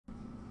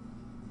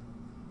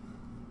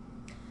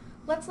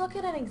let's look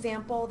at an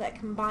example that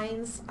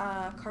combines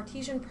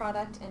Cartesian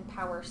product and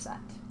power set.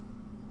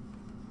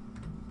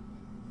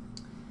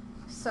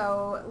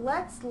 So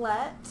let's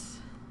let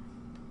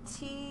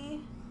T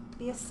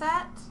be a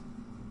set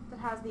that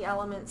has the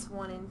elements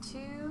 1 and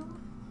 2,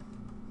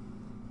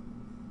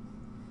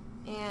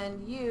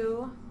 and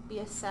U be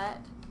a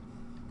set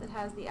that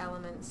has the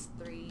elements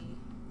 3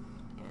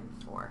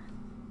 and 4.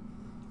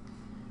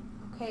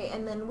 Okay,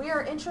 and then we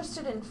are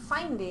interested in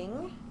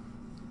finding,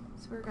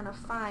 so we're going to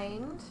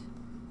find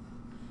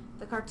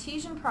the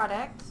Cartesian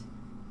product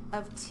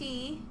of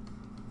T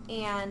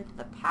and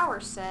the power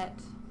set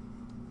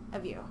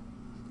of U.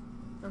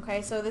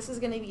 Okay, so this is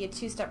going to be a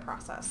two-step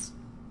process.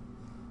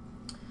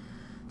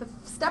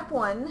 Step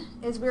 1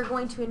 is we're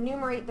going to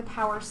enumerate the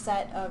power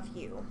set of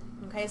U.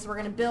 Okay, so we're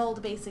going to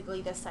build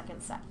basically this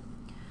second set.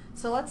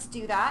 So let's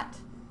do that.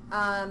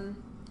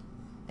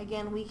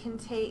 Again, we can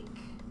take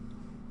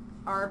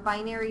our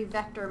binary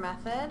vector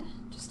method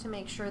just to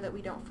make sure that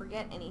we don't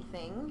forget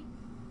anything.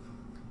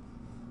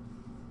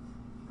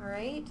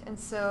 Alright, and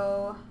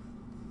so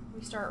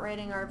we start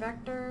writing our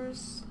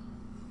vectors.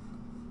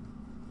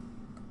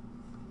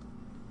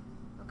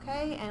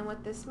 Okay, and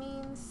what this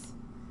means,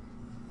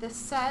 this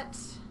set,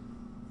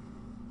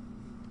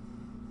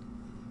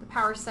 the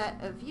power set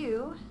of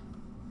U,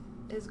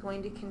 is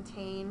going to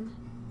contain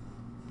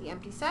the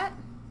empty set,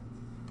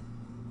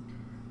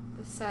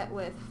 the set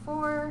with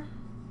 4,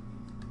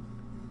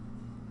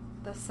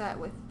 the set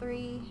with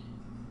 3,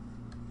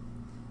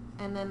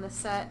 and then the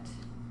set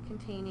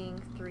containing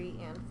 3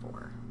 and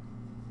 4.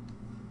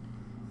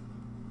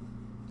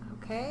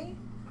 Okay,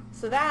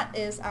 so that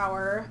is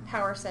our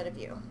power set of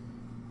U.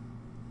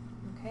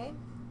 Okay,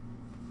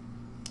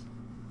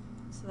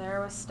 so there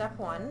was step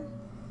 1.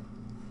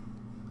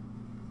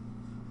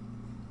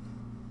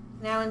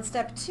 Now in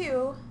step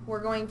 2, we're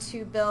going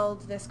to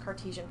build this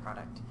Cartesian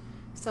product.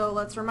 So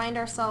let's remind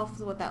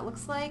ourselves what that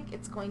looks like.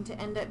 It's going to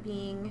end up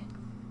being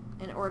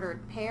an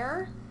ordered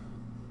pair.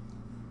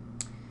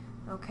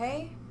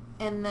 Okay,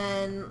 and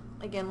then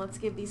again, let's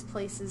give these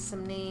places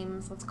some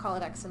names. Let's call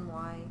it X and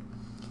Y.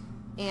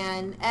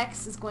 And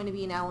X is going to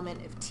be an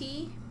element of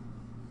T,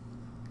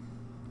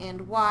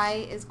 and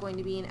Y is going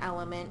to be an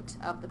element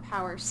of the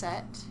power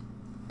set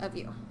of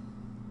U.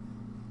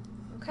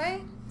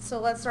 Okay, so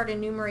let's start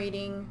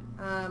enumerating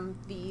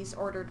these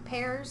ordered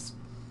pairs.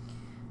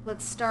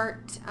 Let's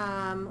start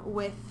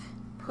with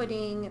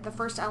putting the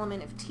first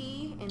element of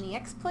T in the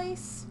X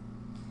place,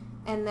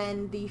 and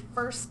then the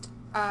first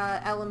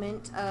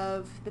element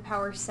of the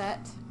power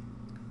set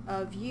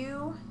of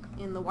U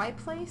in the Y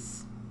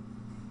place.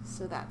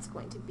 So that's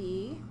going to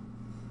be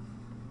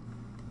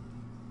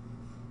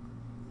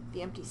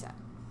the empty set.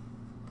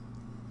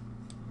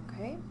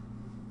 Okay,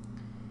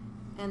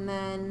 and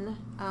then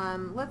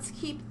let's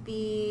keep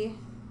the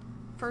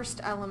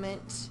first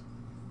element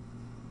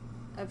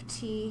of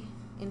T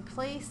in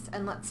place,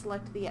 and let's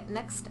select the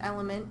next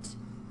element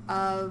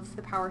of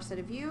the power set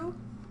of U.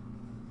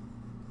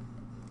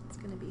 It's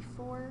going to be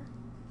 4.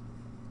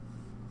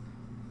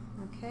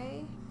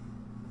 Okay,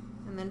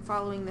 and then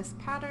following this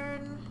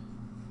pattern,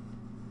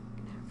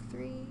 we're going to have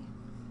 3,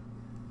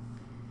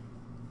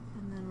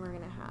 and then we're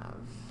going to have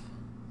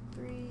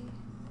 3,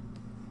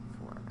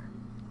 4.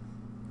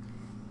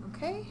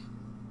 Okay.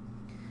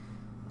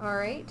 All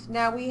right.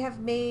 Now we have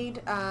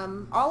made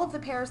all of the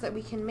pairs that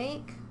we can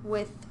make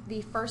with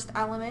the first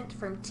element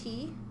from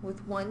T,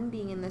 with 1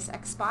 being in this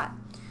X spot.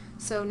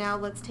 So now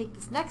let's take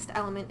this next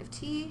element of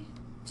T,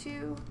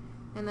 2,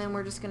 and then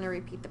we're just going to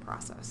repeat the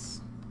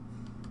process.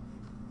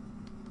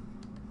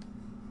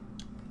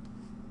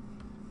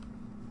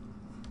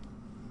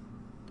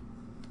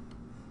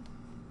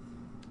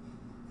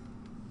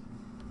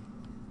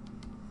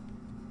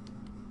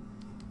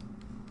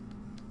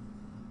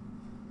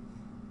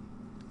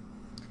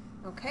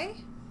 Okay,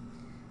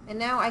 and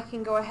now I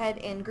can go ahead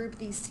and group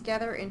these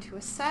together into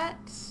a set.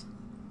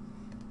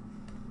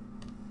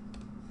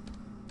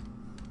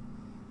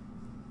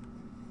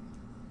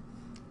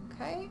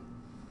 Okay,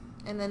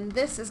 and then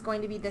this is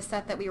going to be the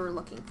set that we were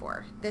looking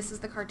for. This is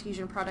the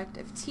Cartesian product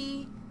of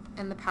T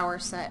and the power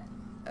set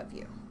of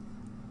U.